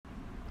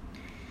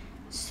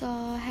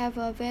So have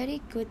a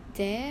very good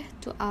day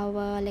to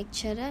our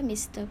lecturer,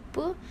 Mr.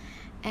 Poo,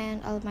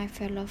 and all my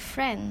fellow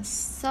friends.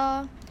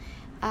 So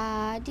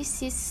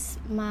this is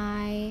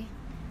my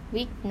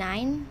week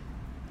 9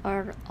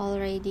 or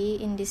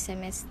already in this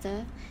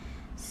semester.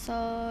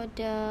 So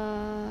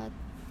the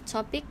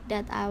topic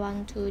that I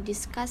want to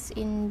discuss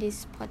in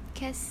this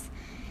podcast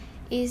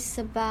is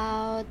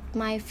about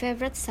my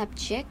favorite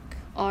subject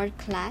or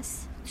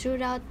class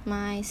throughout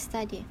my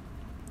study.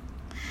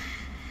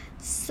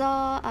 So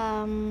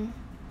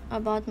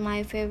about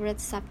my favorite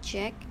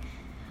subject,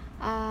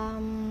 I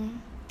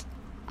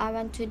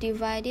want to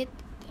divide it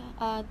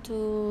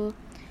to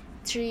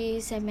 3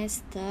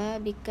 semester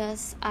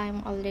because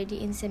I'm already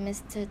in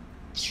semester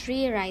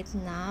 3 right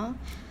now.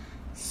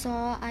 So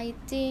I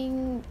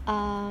think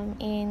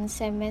in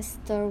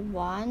semester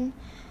 1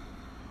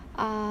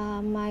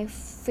 my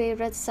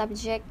favorite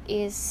subject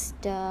is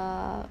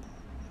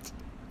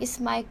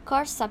my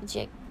core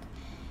subject.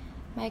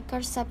 My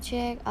core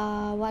subject,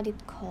 what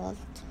it called?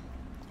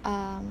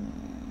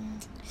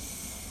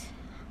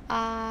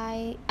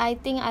 I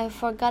think I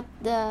forgot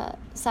the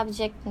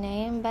subject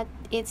name, but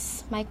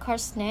it's my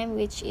course name,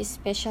 which is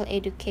special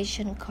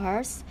education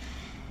course.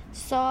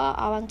 So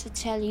I want to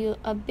tell you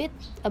a bit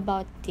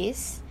about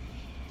this.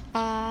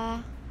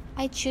 I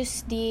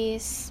choose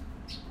this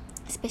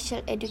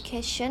special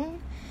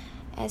education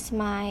as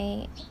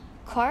my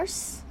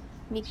course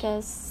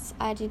because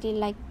I really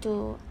like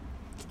to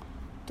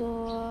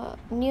know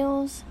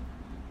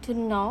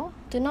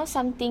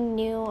something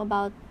new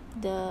about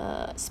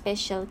the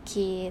special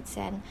kids,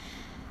 and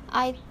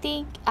I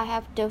think I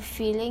have the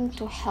feeling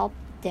to help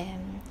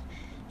them.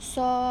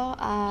 So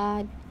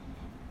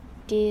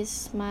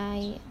this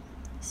my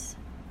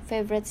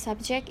favorite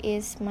subject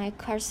is my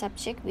core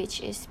subject,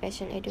 which is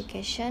special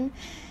education,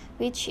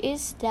 which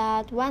is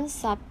that one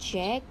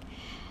subject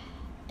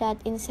that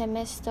in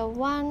semester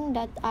 1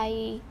 that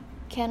I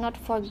cannot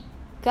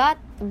forget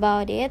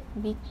about it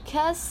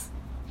because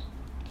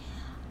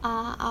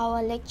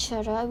our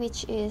lecturer,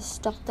 which is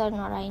Dr.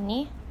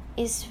 Noraini,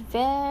 is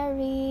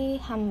very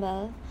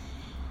humble.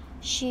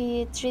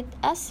 She treats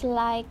us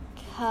like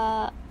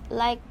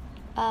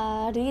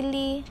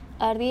really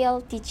a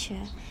real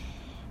teacher.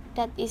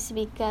 That is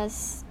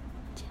because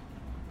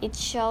it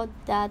showed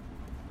that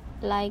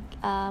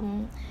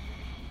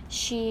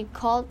she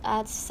called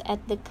us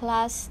at the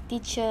class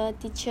teacher,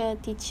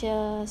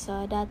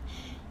 so that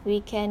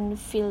we can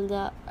feel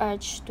the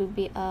urge to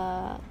be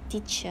a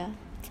teacher.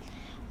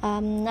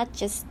 Not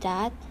just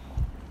that,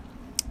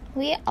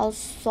 we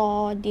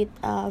also did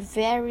a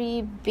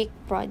very big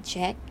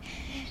project,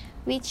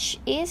 which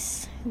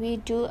is we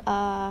do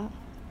a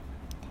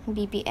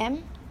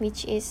BBM,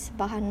 which is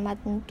bahan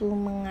bantu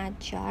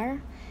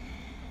mengajar.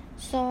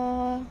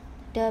 So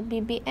the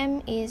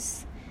BBM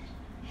is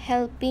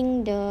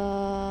helping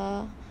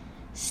the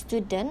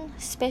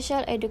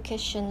special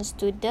education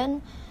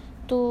student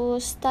to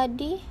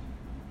study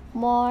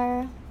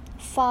more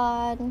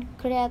fun,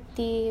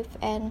 creative,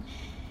 and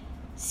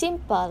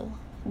simple.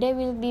 They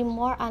will be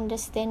more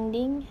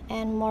understanding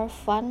and more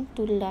fun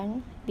to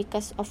learn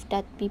because of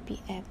that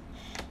BBM.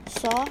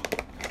 So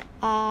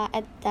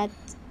at that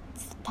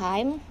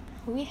time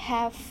we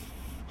have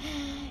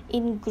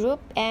in group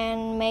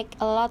and make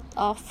a lot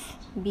of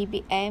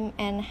BBM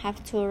and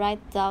have to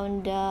write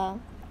down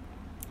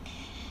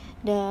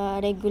the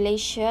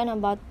regulation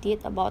about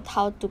it, about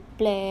how to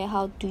play,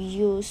 how to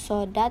use,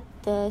 so that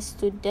the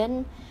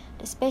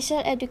special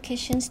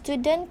education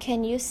student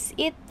can use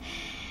it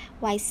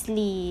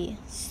wisely.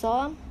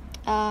 So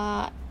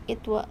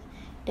the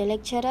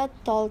lecturer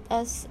told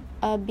us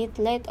a bit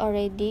late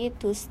already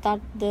to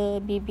start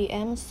the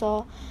BBM.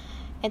 So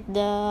at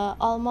the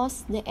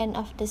almost the end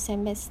of the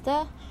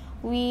semester,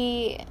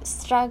 we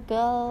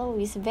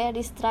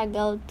very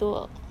struggle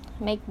to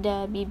make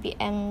the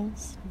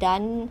BBMs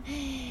done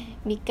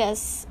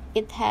because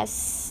it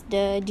has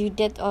the due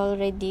date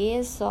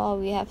already. So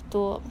we have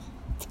to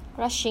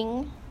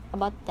rushing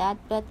about that,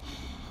 but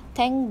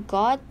thank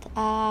God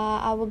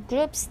our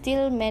group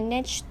still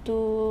managed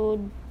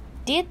to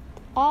did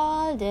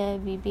all the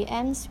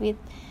BBMs with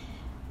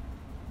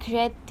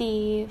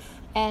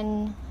creative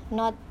and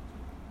not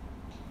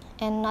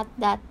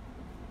that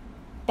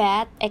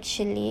bad.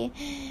 Actually,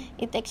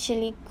 it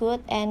actually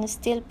good and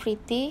still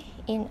pretty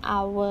in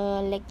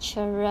our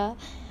lecturer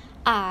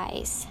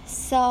eyes.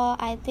 So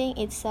I think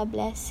it's a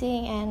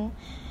blessing, and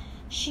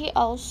she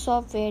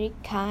also very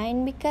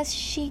kind because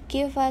she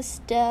give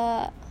us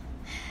the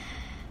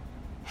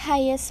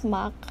highest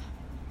mark.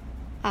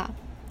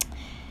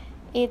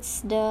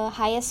 It's the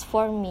highest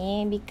for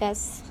me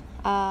because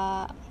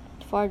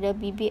for the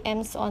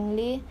BBMs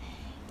only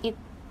it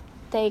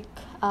take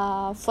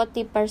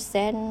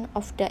 40%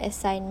 of the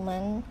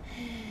assignment.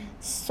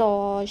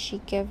 So she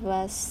gave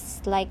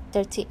us like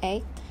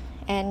 38,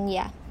 and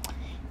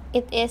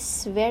it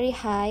is very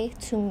high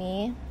to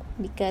me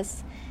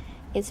because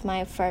it's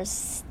my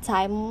first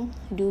time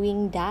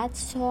doing that.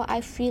 So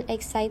I feel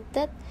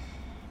excited,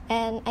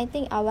 and I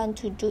think I want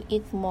to do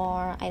it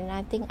more, and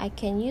I think I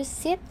can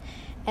use it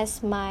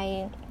as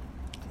my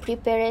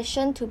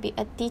preparation to be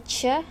a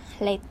teacher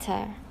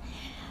later.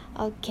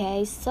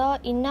 Okay, so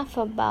enough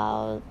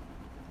about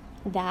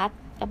that,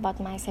 about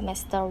my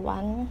semester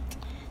 1.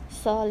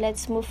 So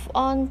let's move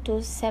on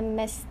to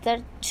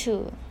semester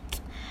 2.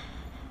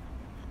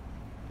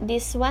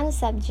 This one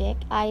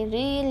subject I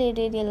really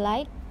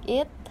like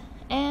it,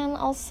 and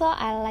also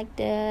I like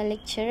the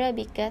lecturer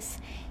because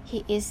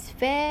he is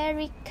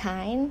very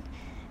kind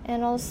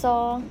and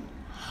also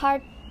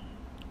hard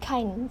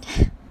kind.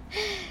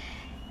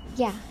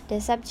 Yeah, the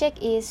subject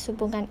is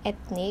hubungan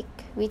etnik,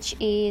 which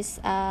is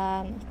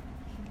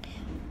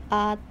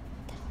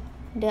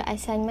the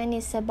assignment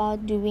is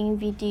about doing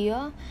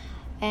video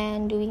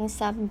and doing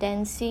some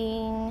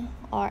dancing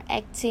or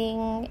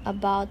acting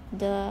about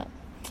the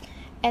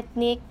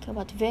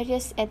about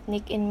various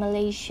ethnic in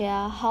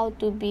Malaysia, how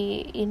to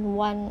be in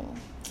one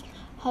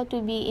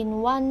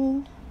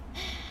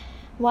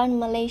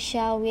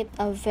Malaysia with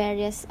a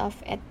various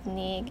of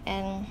ethnic.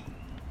 And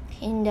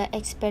in the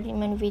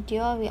experiment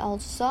video, we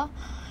also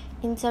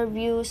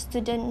interview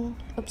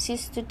student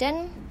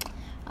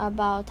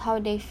about how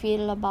they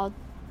feel about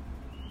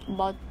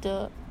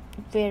the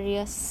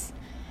various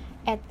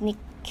ethnic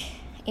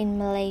in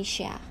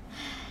Malaysia.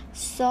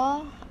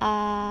 So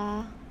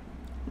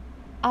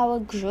our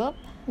group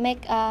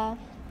make a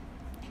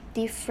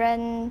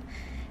different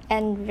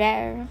and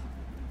rare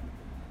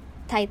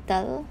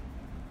title,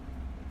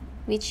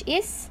 which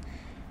is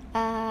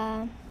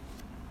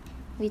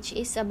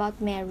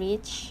about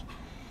marriage.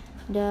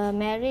 The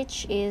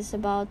marriage is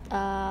about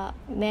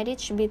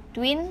marriage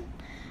between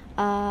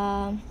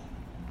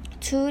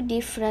two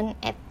different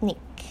ethnic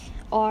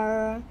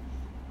or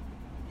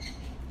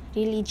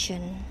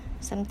religion,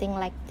 something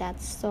like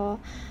that. So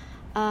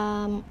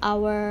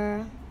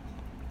our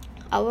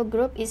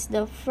group is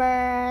the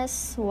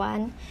first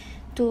one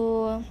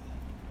to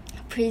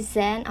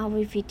present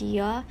our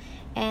video,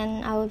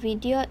 and our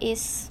video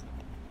is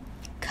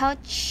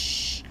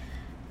catch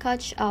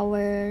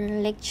our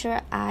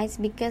lecture eyes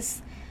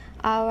because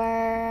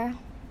our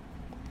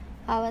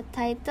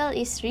title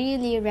is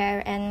really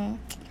rare, and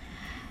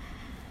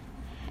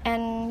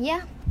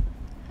yeah,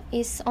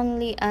 it's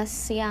only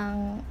us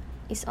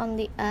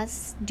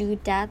do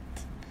that.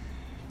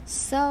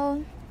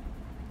 So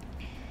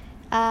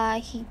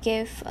he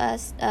gave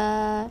us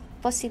a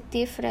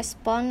positive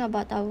response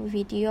about our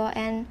video,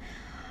 and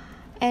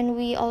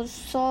we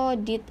also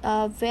did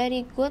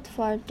very good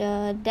for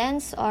the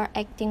dance or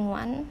acting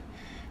one.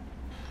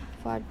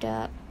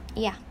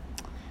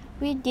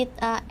 We did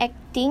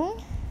acting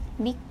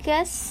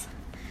because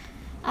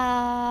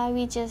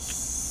we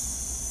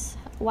just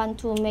want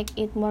to make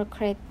it more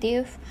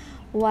creative,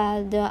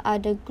 while the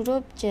other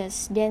group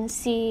just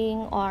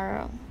dancing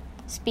or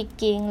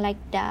speaking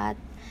like that.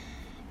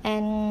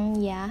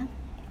 And yeah,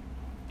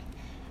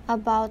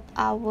 about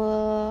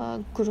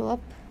our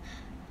group,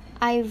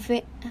 I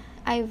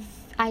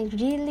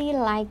really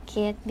like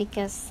it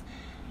because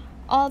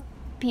all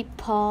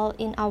people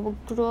in our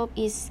group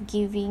is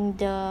giving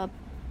the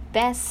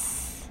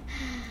best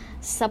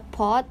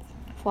support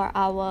for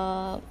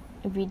our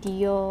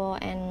video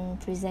and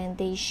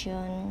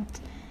presentation,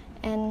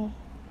 and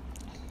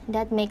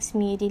that makes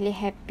me really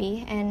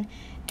happy. And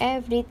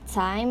every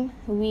time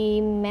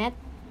we met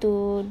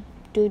to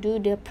do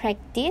the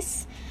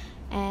practice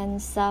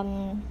and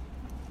some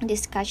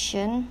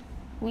discussion,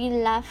 we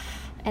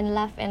laugh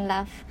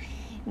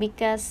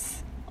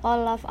because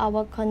all of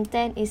our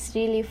content is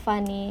really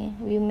funny.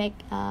 We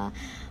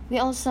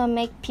also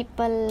make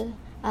people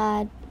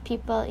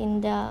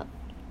in the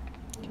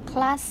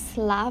class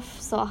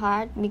laugh so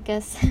hard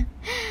because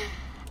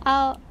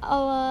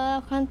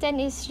our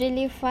content is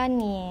really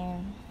funny.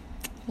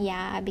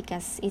 Yeah,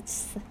 because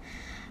it's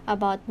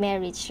about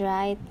marriage,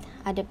 right?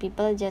 Other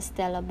people just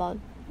tell about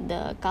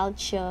the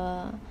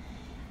culture,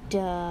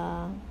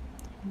 the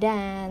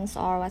dance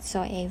or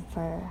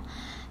whatsoever.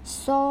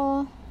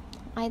 So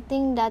I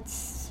think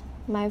that's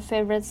my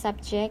favorite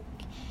subject.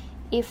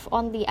 If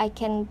only I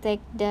can take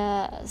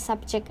the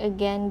subject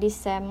again this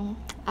sem,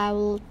 I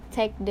will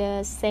take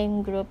the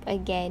same group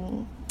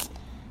again.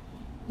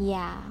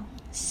 Yeah,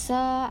 so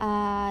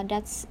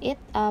that's it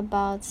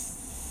about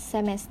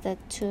semester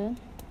 2.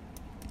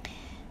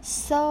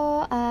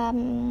 So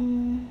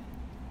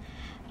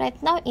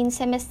right now in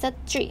semester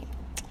 3,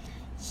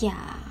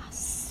 yeah,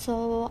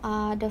 so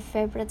the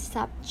favorite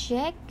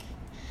subject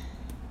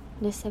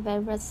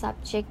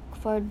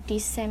for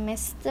this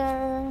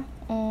semester,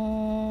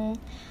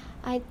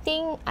 I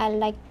think I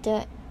like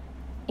the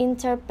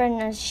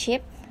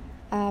entrepreneurship,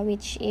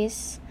 which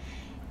is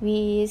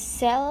we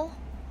sell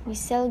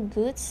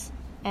goods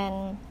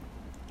and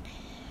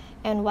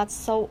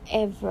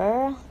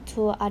whatsoever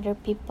to other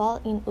people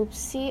in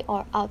UPSI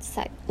or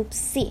outside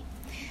UPSI.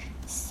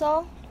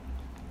 So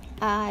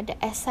the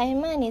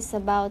assignment is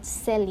about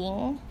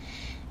selling,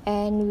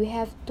 and we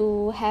have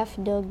to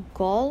have the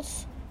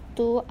goals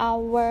to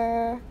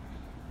our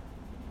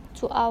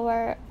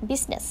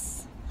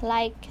business,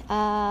 like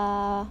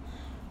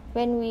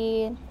when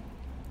we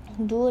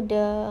do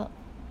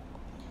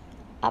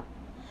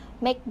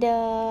make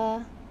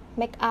the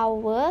make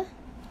our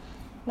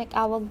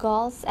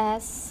goals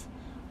as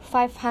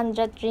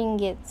 500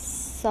 ringgit.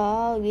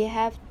 So we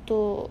have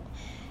to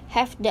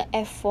have the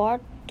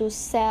effort to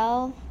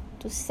sell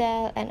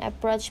and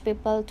approach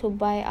people to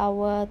buy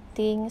our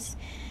things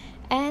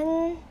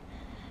and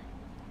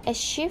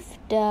achieve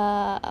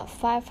the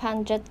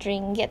 500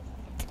 ringgit.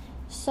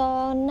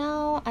 So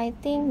now I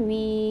think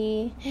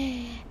we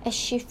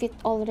achieved it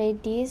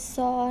already.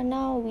 So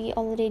now we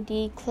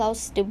already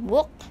closed the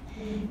book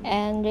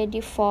and ready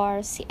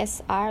for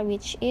CSR,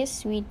 which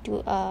is we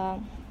do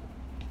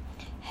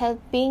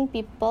helping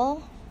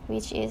people,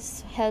 which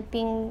is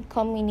helping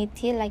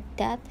community like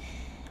that,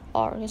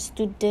 or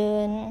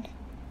student,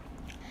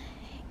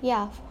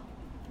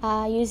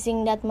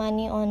 using that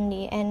money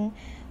only. And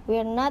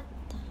we're not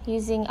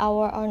using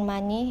our own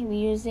money,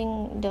 we're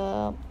using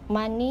the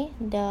money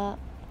that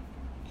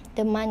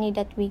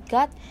we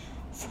got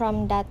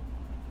from that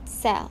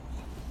sale.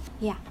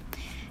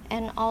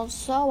 And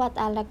also what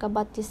I like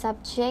about this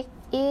subject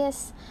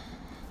is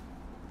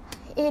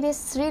it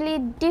is really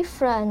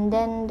different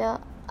than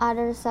the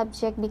other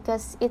subject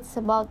because it's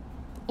about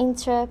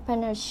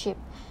entrepreneurship,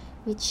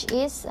 which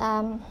is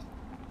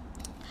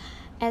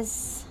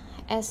as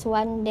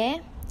one day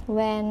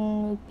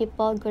when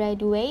people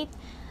graduate,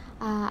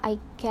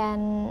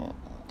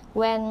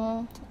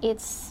 when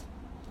it's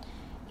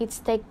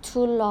take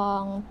too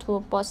long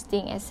to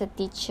posting as a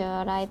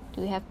teacher, right?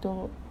 We have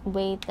to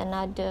wait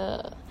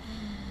another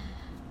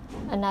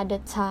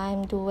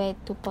time to wait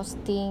to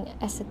posting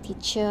as a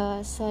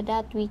teacher, so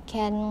that we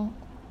can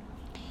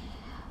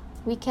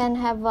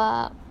have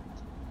a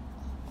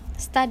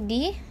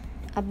study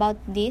about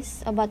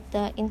this, about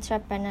the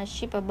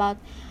entrepreneurship, about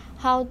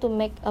how to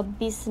make a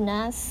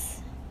business.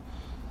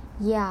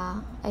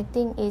 I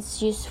think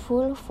it's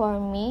useful for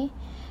me,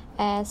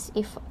 as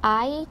if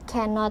I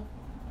cannot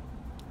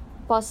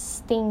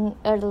posting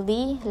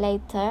early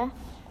later,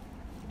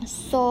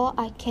 so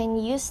I can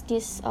use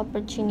this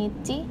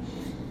opportunity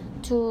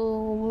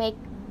to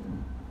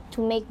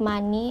make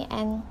money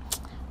and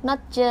not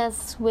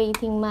just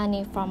waiting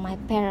money from my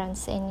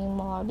parents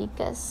anymore,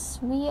 because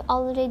we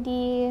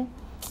already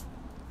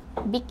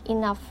big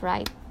enough,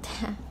 right?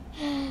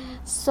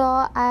 So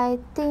I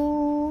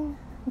think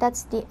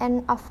that's the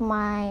end of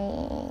my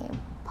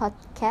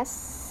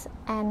podcast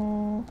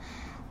and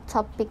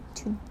topic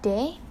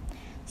today.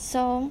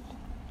 So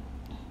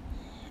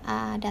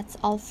that's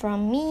all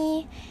from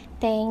me.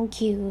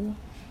 Thank you.